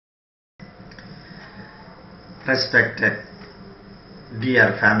Respected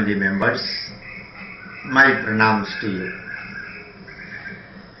dear family members, my pranams to you.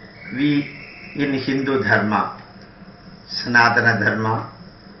 We in Hindu Dharma, Sanatana Dharma,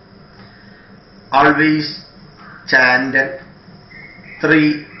 always chant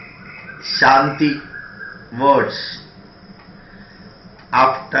 3 Shanti words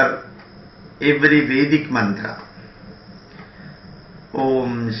after every Vedic mantra.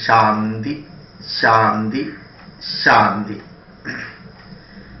 Om Shanti, Shanti, Shanti.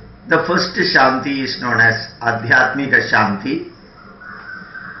 The first Shanti is known as Adhyatmika Shanti,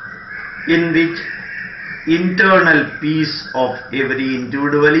 in which internal peace of every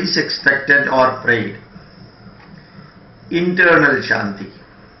individual is expected or prayed. Internal Shanti.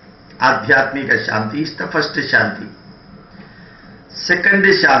 Adhyatmika Shanti is the first Shanti. Second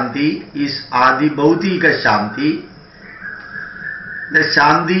Shanti is Adi Bhautika Shanti, the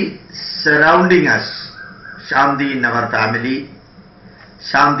Shanti surrounding us. Shanti in our family,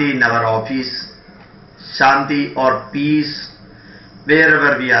 Shanti in our office, Shanti or peace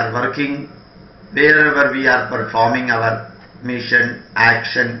wherever we are working, wherever we are performing our mission,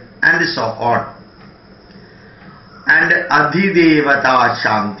 action, and so on. And Adhidevata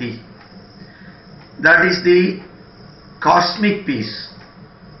Shanti, that is the cosmic peace.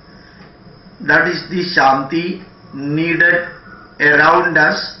 That is the Shanti needed around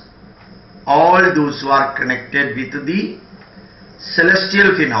us, all those who are connected with the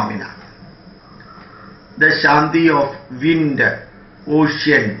celestial phenomena. The Shanti of wind,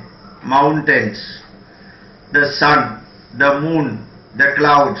 ocean, mountains, the sun, the moon, the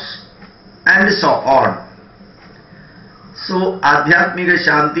clouds, and so on. So, Adhyatmika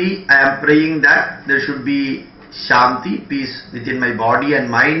Shanti, I am praying that there should be Shanti, peace within my body and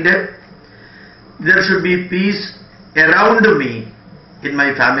mind. There should be peace around me, in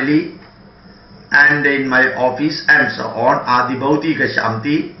my family, and in my office, and so on. Adi Bhautika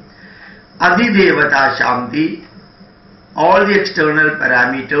Shanti, Adhidevata Shanti, all the external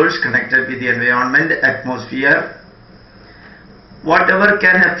parameters connected with the environment, the atmosphere, whatever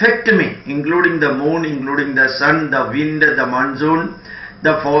can affect me, including the moon, including the sun, the wind, the monsoon,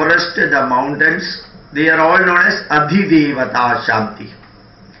 the forest, the mountains, they are all known as Adhidevata Shanti.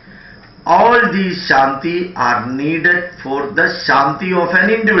 All these Shanti are needed for the Shanti of an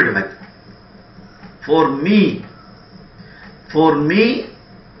individual. For me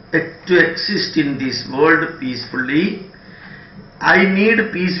to exist in this world peacefully, I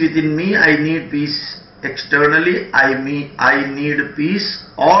need peace within me, I need peace externally, I need peace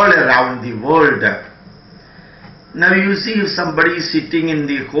all around the world. Now you see, if somebody is sitting in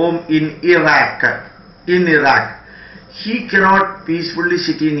the home in Iraq, he cannot peacefully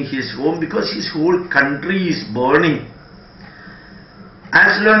sit in his home because his whole country is burning.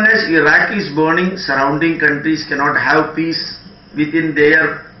 As long as Iraq is burning, surrounding countries cannot have peace within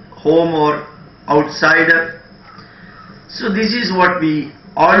their home or outside. So this is what we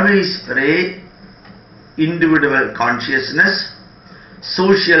always pray: individual consciousness,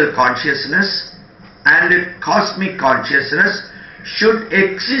 social consciousness, and cosmic consciousness should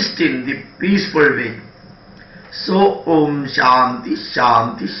exist in the peaceful way. So, Om Shanti,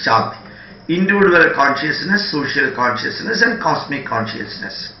 Shanti, Shanti. Individual consciousness, social consciousness, and cosmic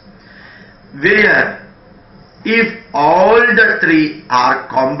consciousness. Where, if all the 3 are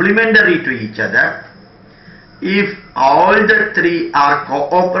complementary to each other, if all the 3 are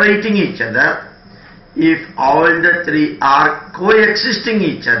cooperating each other, if all the 3 are coexisting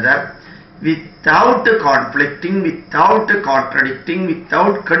each other, without conflicting, without contradicting,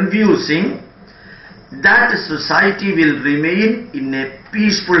 without confusing, that society will remain in a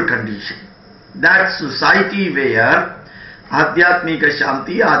peaceful condition. That society where Adhyatmika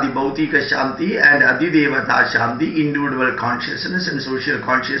Shanti, Adi Bhautika Shanti, and Adhidevata Shanti, individual consciousness and social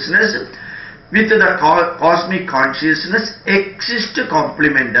consciousness, with the cosmic consciousness exist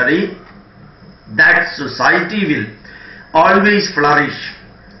complementary, that society will always flourish.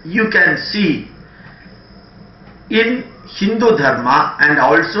 You can see in Hindu Dharma and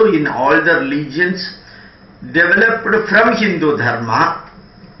also in all the religions developed from Hindu Dharma,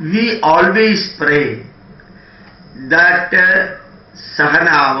 we always pray that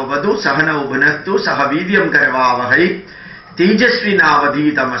Sahanavavadu, Sahanavabhunaktu, Sahavidyam Karvavahai,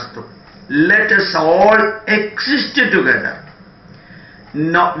 Tejasvinavadhitamastu. Let us all exist together.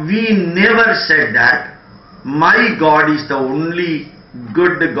 No, we never said that my God is the only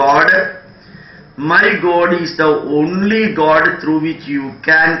good God, my God is the only God through which you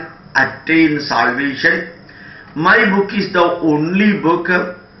can attain salvation, my book is the only book,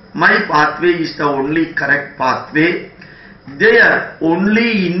 my pathway is the only correct pathway. There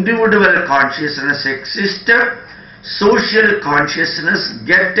only individual consciousness exists. Social consciousness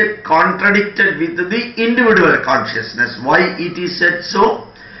get contradicted with the individual consciousness. Why it is said so?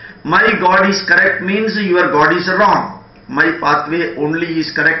 My God is correct means your God is wrong. My pathway only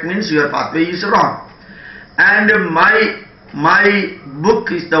is correct means your pathway is wrong. And my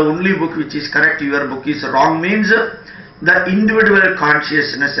book is the only book which is correct, your book is wrong means the individual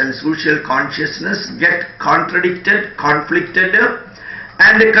consciousness and social consciousness get contradicted, conflicted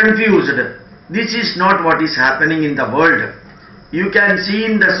and confused. This is not what is happening in the world. You can see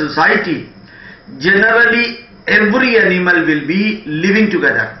in the society, generally every animal will be living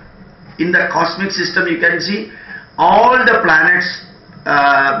together. In the cosmic system you can see all the planets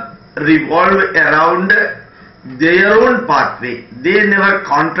revolve around their own pathway. They never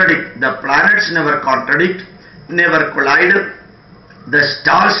contradict. The planets never contradict, never collide. The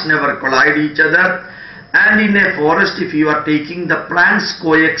stars never collide each other. And in a forest, if you are taking the plants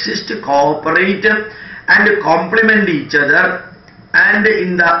coexist, cooperate and complement each other. And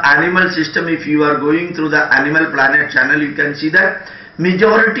in the animal system, if you are going through the Animal Planet channel, you can see that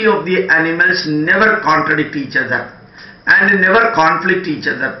majority of the animals never contradict each other and never conflict each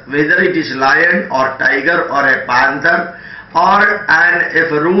other, whether it is lion or tiger or a panther or a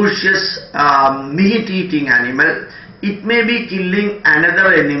ferocious meat-eating animal. It may be killing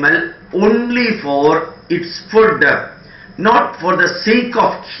another animal only for its food, not for the sake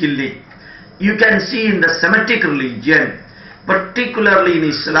of killing. You can see in the Semitic religion, particularly in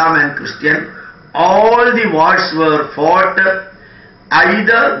Islam and Christian, all the wars were fought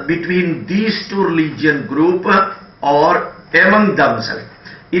either between these two religion group or among themselves.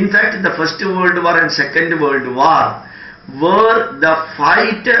 In fact, the First World War and Second World War were the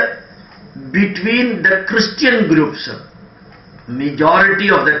fight between the Christian groups. Majority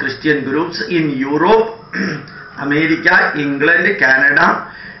of the Christian groups in Europe, America, England,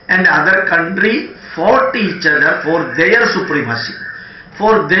 Canada and other countries fought each other for their supremacy.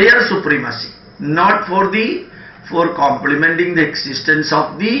 For their supremacy, not for complementing the existence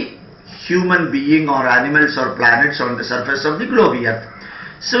of the human being or animals or planets on the surface of the globe earth.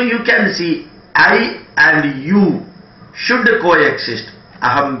 So you can see I and you should coexist.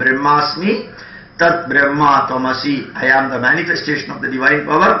 Aham Brahmasmi, Tat Brahma Tvamasi. I am the manifestation of the divine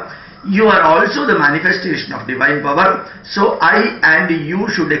power. You are also the manifestation of divine power. So I and you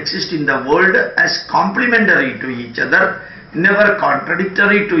should exist in the world as complementary to each other, never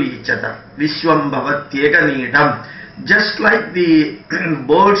contradictory to each other. Vishwam Bhavatyeka Needam. Just like the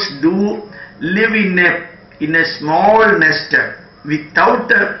birds do live in a small nest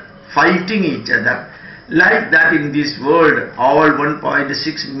without fighting each other, like that in this world all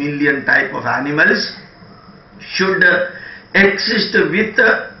 1.6 million type of animals should exist with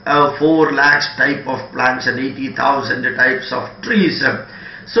 4 lakhs type of plants and 80,000 types of trees.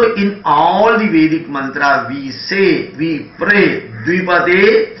 So in all the Vedic mantra we say, we pray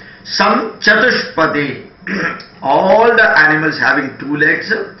Dvipade Sam Chatushpade. All the animals having 2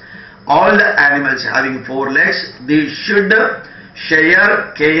 legs, all the animals having 4 legs, they should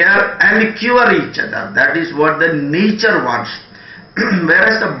share, care and cure each other. That is what the nature wants.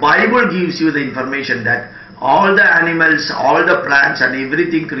 Whereas the Bible gives you the information that all the animals, all the plants and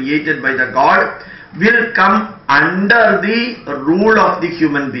everything created by the God will come under the rule of the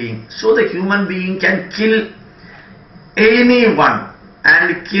human being. So the human being can kill anyone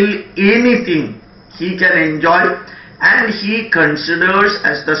and kill anything he can enjoy, and he considers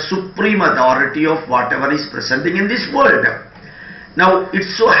as the supreme authority of whatever is presenting in this world. Now it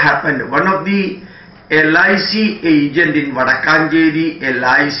so happened one of the LIC agent in Vadakanjeri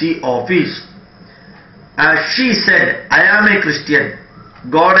LIC office, she said, I am a Christian.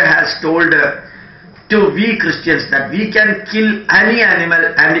 God has told to we Christians that we can kill any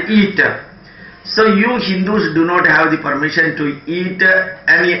animal and eat. So you Hindus do not have the permission to eat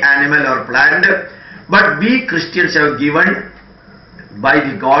any animal or plant, but we Christians have given by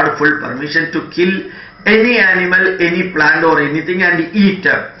the God full permission to kill any animal, any plant or anything and eat.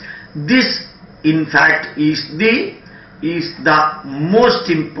 This in fact is the most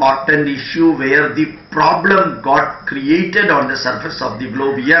important issue where the problem got created on the surface of the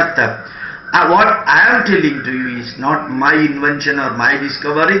globe earth. What I am telling to you is not my invention or my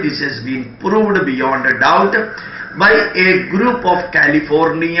discovery. This has been proved beyond a doubt by a group of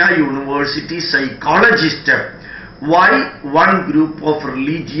California University psychologists. Why one group of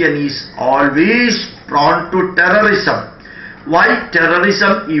religion is always prone to terrorism? Why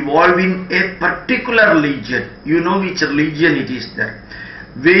terrorism evolve in a particular religion? You know which religion it is there.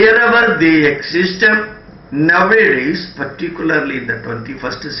 Wherever they exist, nowadays, particularly in the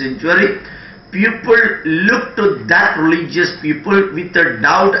 21st century, people look to that religious people with a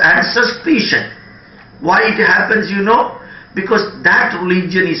doubt and suspicion. Why it happens, you know? Because that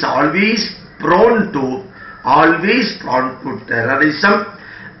religion is always prone to terrorism.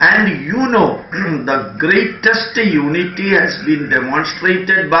 And you know, the greatest unity has been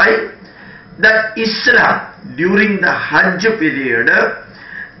demonstrated by the Islam. During the Hajj period,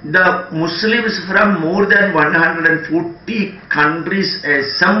 the Muslims from more than 140 countries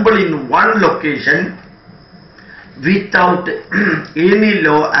assemble in one location without any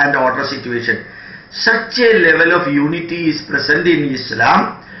law and order situation. Such a level of unity is present in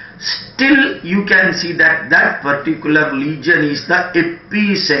Islam. Still you can see that that particular religion is the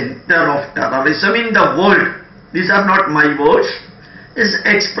epicenter of terrorism in the world. These are not my words. It's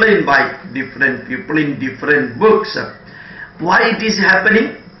explained by different people in different books. Why it is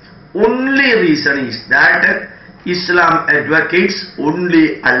happening? Only reason is that Islam advocates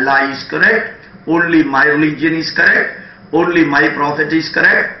only Allah is correct, only my religion is correct, only my prophet is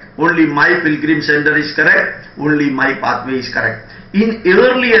correct, only my pilgrim center is correct, only my pathway is correct. In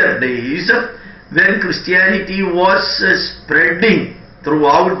earlier days, when Christianity was spreading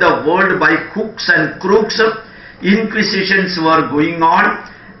throughout the world by hooks and crooks, inquisitions were going on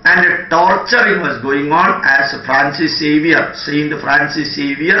and torturing was going on, as Francis Xavier, Saint Francis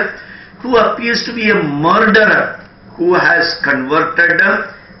Xavier, who appears to be a murderer, who has converted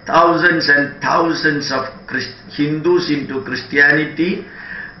thousands and thousands of Hindus into Christianity,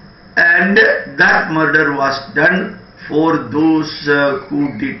 and that murder was done for those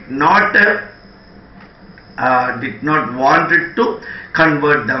who did not want to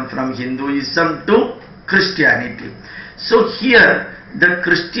convert them from Hinduism to Christianity. So here the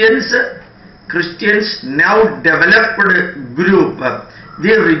Christians now developed a group.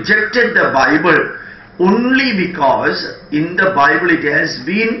 They rejected the Bible only because in the Bible it has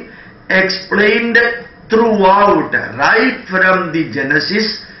been explained throughout, right from the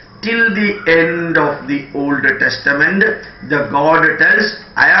Genesis till the end of the Old Testament. The God tells,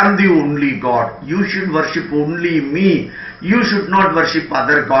 I am the only God. You should worship only me. You should not worship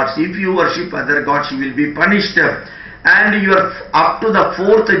other gods. If you worship other gods, you will be punished. And your up to the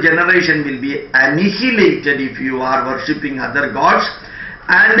fourth generation will be annihilated if you are worshipping other gods.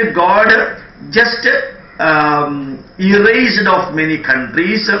 And God just erased off many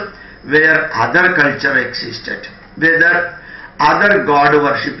countries where other culture existed, where other god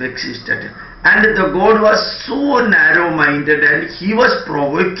worship existed, and the God was so narrow-minded and he was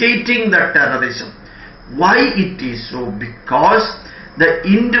provocating the terrorism. Why it is so? Because the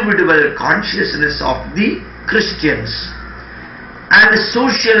individual consciousness of the Christians and the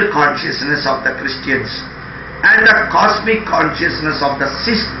social consciousness of the Christians and the cosmic consciousness of the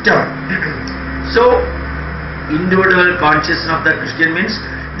system. So individual consciousness of the Christian means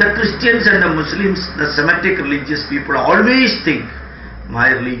the Christians and the Muslims, the Semitic religious people, always think my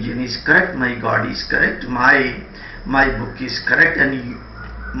religion is correct, my God is correct, my book is correct, and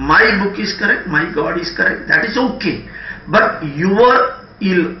my book is correct, my God is correct. That is okay. But you are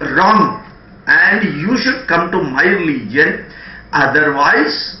wrong and you should come to my religion.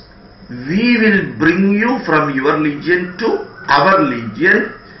 Otherwise, we will bring you from your religion to our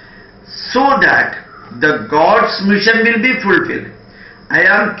religion so that the God's mission will be fulfilled. I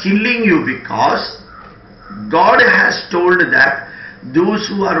am killing you because God has told that those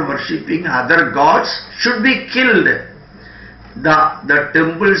who are worshipping other gods should be killed. The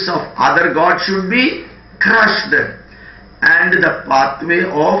temples of other gods should be crushed, and the pathway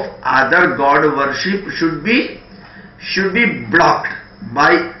of other god worship should be blocked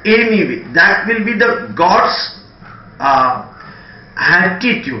by any way. That will be the God's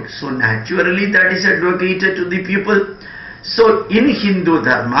attitude. So naturally that is advocated to the people. So in Hindu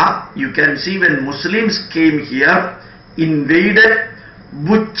Dharma, you can see when Muslims came here, invaded,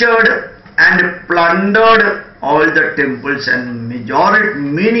 butchered and plundered all the temples and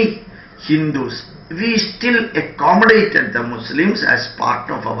many Hindus, we still accommodated the Muslims as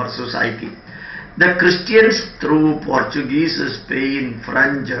part of our society. The Christians through Portuguese, Spain,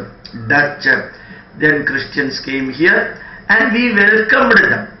 French, Dutch, then Christians came here and we welcomed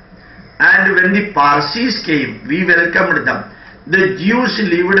them. And when the Parsis came, we welcomed them. The Jews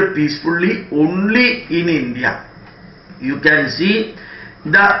lived peacefully only in India. You can see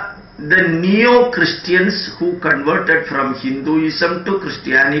the neo-Christians who converted from Hinduism to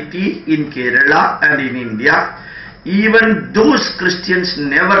Christianity in Kerala and in India. Even those Christians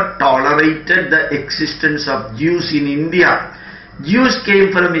never tolerated the existence of Jews in India. Jews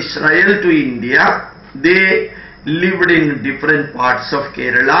came from Israel to India. They lived in different parts of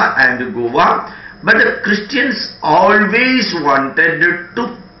Kerala and Goa, but the Christians always wanted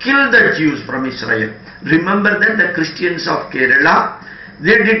to kill the Jews from Israel. Remember that the Christians of Kerala,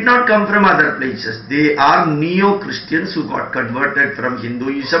 they did not come from other places. They are neo-Christians who got converted from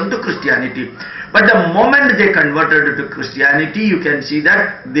Hinduism to Christianity. But the moment they converted to Christianity, you can see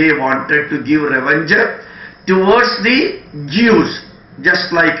that they wanted to give revenge towards the Jews,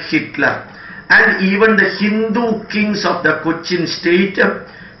 just like Hitler. And even the Hindu kings of the Cochin state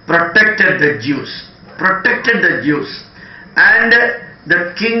protected the Jews. And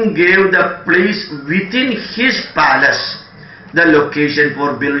the king gave the place within his palace, the location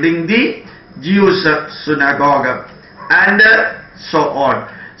for building the Jews synagogue and so on.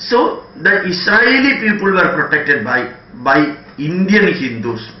 So the Israeli people were protected by Indian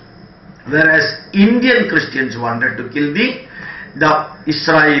Hindus, whereas Indian Christians wanted to kill the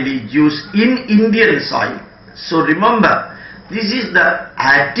Israeli Jews in Indian soil. So remember, this is the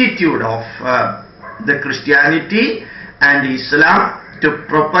attitude of the Christianity and Islam to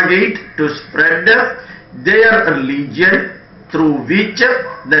propagate, to spread their religion, through which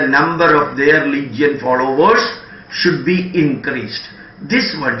the number of their religion followers should be increased.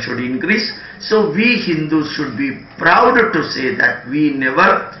 This one should increase. So we Hindus should be proud to say that we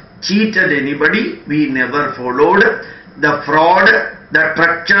never cheated anybody, we never followed the fraud, the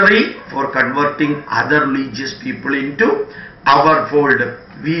treachery for converting other religious people into our fold.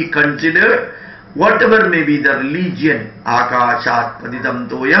 We consider whatever may be the religion, akashat padidam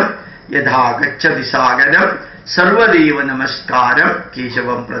toyam yadha gacchati sagaram sarvadeva namaskaram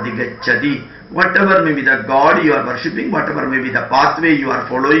keshavam pradigacchati. Whatever may be the God you are worshipping, whatever may be the pathway you are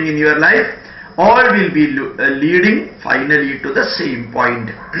following in your life, all will be leading finally to the same point.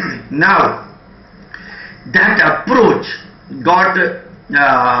 Now, that approach got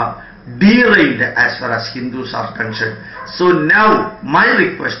derailed as far as Hindus are concerned. So now, my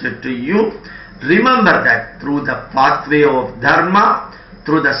request to you, remember that through the pathway of Dharma,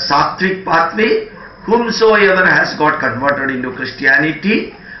 through the Sattvic pathway, whomsoever has got converted into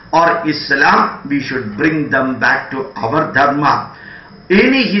Christianity or Islam, we should bring them back to our Dharma.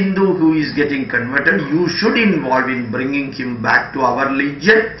 Any Hindu who is getting converted, you should involve in bringing him back to our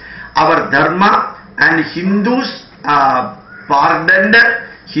religion, our Dharma, and Hindus pardoned,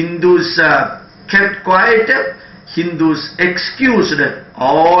 Hindus kept quiet, Hindus excused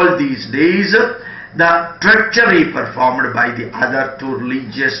all these days the treachery performed by the other two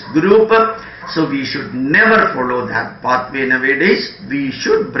religious group. So we should never follow that pathway nowadays. We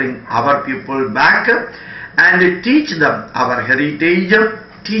should bring our people back and teach them our heritage,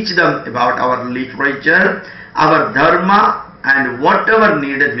 teach them about our literature, our dharma, and whatever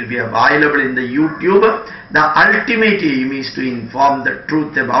needed will be available in the YouTube. The ultimate aim is to inform the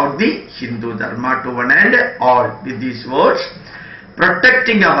truth about the Hindu dharma to one end all. With these words,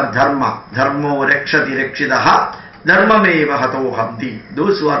 protecting our dharma, dharmo rakshati rakshidaha, dharmameva hato hamdi.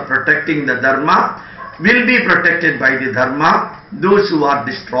 Those who are protecting the dharma will be protected by the dharma. Those who are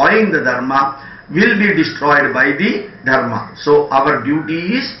destroying the dharma will be destroyed by the dharma. So our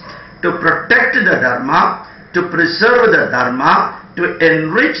duty is to protect the dharma, to preserve the dharma, to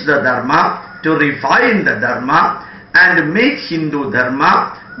enrich the dharma, to refine the dharma, and make Hindu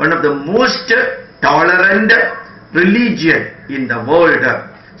dharma one of the most tolerant religion in the world.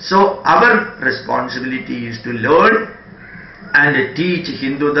 So our responsibility is to learn and teach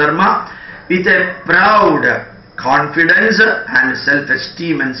Hindu dharma with a proud confidence and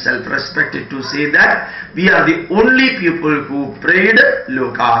self-esteem and self-respect, to say that we are the only people who prayed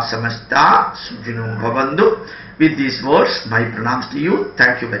Loka Samasta Sukhino Bhavantu. With these words, my pranams to you.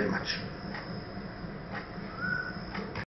 Thank you very much.